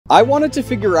I wanted to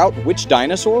figure out which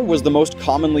dinosaur was the most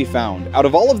commonly found out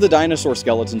of all of the dinosaur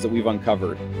skeletons that we've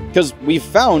uncovered. Because we've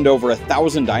found over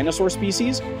 1,000 dinosaur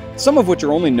species, some of which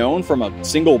are only known from a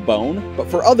single bone,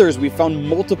 but for others we've found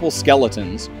multiple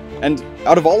skeletons. And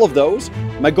out of all of those,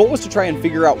 my goal was to try and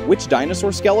figure out which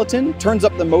dinosaur skeleton turns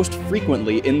up the most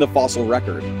frequently in the fossil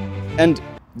record. And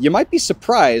you might be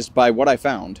surprised by what I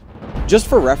found. Just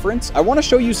for reference, I want to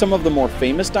show you some of the more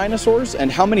famous dinosaurs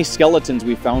and how many skeletons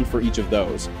we found for each of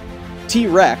those.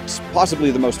 T-Rex,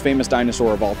 possibly the most famous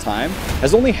dinosaur of all time,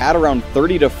 has only had around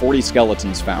 30 to 40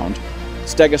 skeletons found.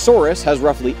 Stegosaurus has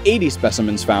roughly 80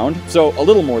 specimens found, so a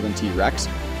little more than T-Rex,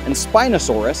 and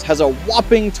Spinosaurus has a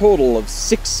whopping total of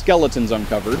 6 skeletons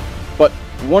uncovered, but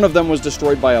one of them was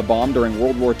destroyed by a bomb during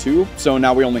World War II, so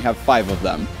now we only have 5 of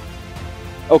them.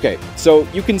 Okay, so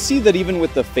you can see that even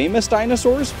with the famous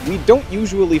dinosaurs, we don't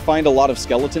usually find a lot of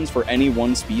skeletons for any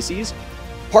one species.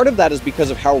 Part of that is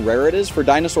because of how rare it is for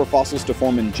dinosaur fossils to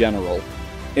form in general.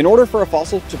 In order for a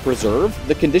fossil to preserve,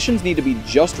 the conditions need to be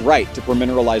just right to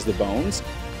permineralize the bones,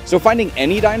 so finding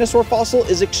any dinosaur fossil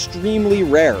is extremely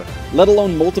rare, let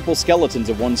alone multiple skeletons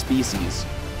of one species.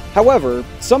 However,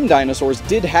 some dinosaurs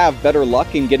did have better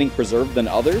luck in getting preserved than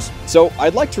others, so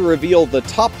I'd like to reveal the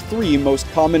top 3 most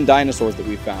common dinosaurs that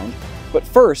we found. But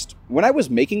first, when I was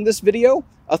making this video,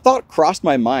 a thought crossed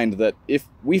my mind that if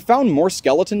we found more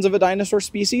skeletons of a dinosaur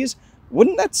species,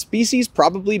 wouldn't that species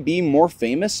probably be more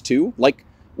famous too? Like,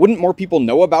 wouldn't more people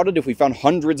know about it if we found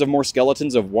hundreds of more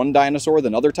skeletons of one dinosaur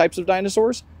than other types of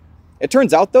dinosaurs? It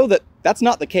turns out though that that's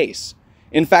not the case.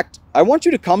 In fact, I want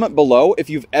you to comment below if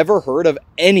you've ever heard of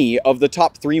any of the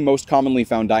top 3 most commonly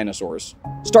found dinosaurs.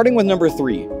 Starting with number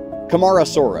 3,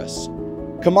 Camarasaurus.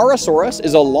 Camarasaurus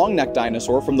is a long-necked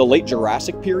dinosaur from the late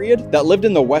Jurassic period that lived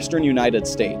in the western United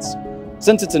States.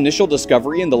 Since its initial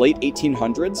discovery in the late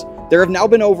 1800s, there have now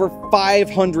been over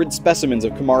 500 specimens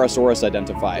of Camarasaurus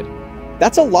identified.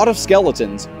 That's a lot of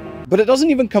skeletons, but it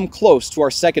doesn't even come close to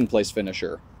our second place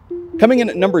finisher. Coming in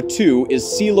at number 2 is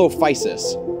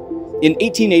Coelophysis. In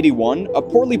 1881, a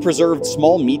poorly preserved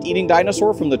small meat-eating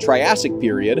dinosaur from the Triassic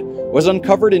period was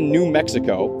uncovered in New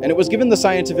Mexico, and it was given the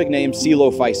scientific name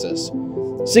Coelophysis.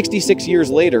 66 years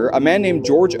later, a man named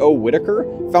George O. Whitaker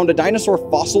found a dinosaur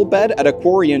fossil bed at a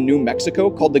quarry in New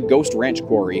Mexico called the Ghost Ranch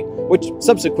Quarry, which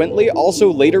subsequently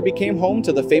also later became home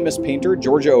to the famous painter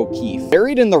Georgia O'Keeffe.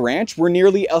 Buried in the ranch were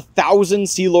nearly 1,000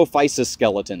 Coelophysis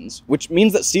skeletons, which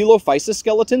means that Coelophysis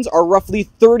skeletons are roughly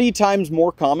 30 times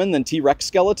more common than T-Rex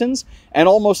skeletons, and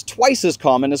almost twice as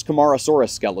common as Camarasaurus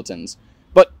skeletons.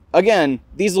 But again,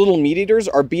 these little meat-eaters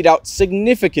are beat out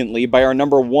significantly by our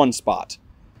number 1 spot.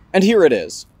 And here it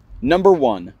is. Number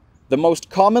 1. The most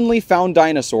commonly found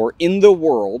dinosaur in the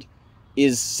world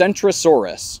is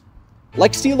Centrosaurus.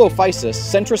 Like Coelophysis,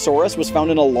 Centrosaurus was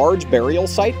found in a large burial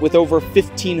site with over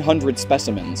 1,500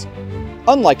 specimens.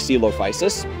 Unlike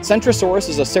Coelophysis, Centrosaurus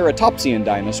is a ceratopsian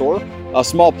dinosaur, a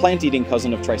small plant-eating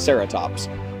cousin of triceratops.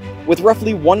 With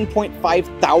roughly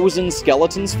 1.5 thousand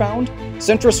skeletons found,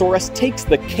 Centrosaurus takes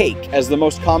the cake as the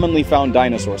most commonly found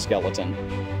dinosaur skeleton.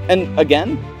 And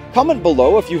again, comment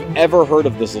below if you've ever heard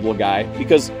of this little guy,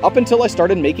 because up until I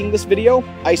started making this video,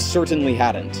 I certainly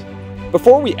hadn't.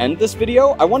 Before we end this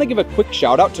video, I want to give a quick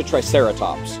shout out to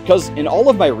Triceratops, because in all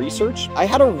of my research, I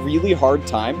had a really hard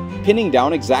time pinning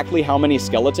down exactly how many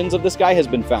skeletons of this guy has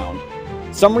been found.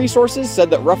 Some resources said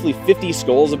that roughly 50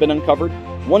 skulls have been uncovered,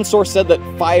 one source said that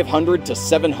 500 to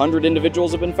 700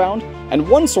 individuals have been found, and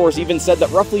one source even said that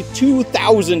roughly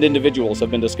 2,000 individuals have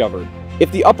been discovered.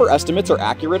 If the upper estimates are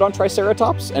accurate on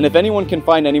Triceratops, and if anyone can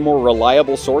find any more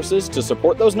reliable sources to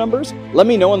support those numbers, let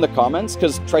me know in the comments,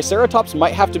 because Triceratops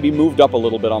might have to be moved up a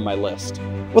little bit on my list.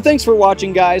 Well, thanks for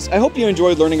watching, guys. I hope you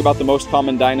enjoyed learning about the most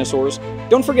common dinosaurs.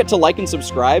 Don't forget to like and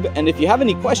subscribe, and if you have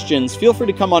any questions, feel free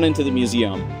to come on into the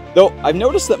museum. Though, I've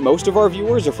noticed that most of our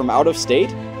viewers are from out of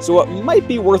state, so it might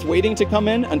be worth waiting to come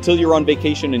in until you're on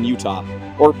vacation in Utah.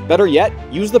 Or better yet,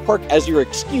 use the park as your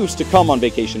excuse to come on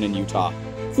vacation in Utah.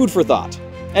 Food for thought.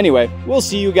 Anyway, we'll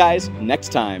see you guys next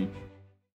time.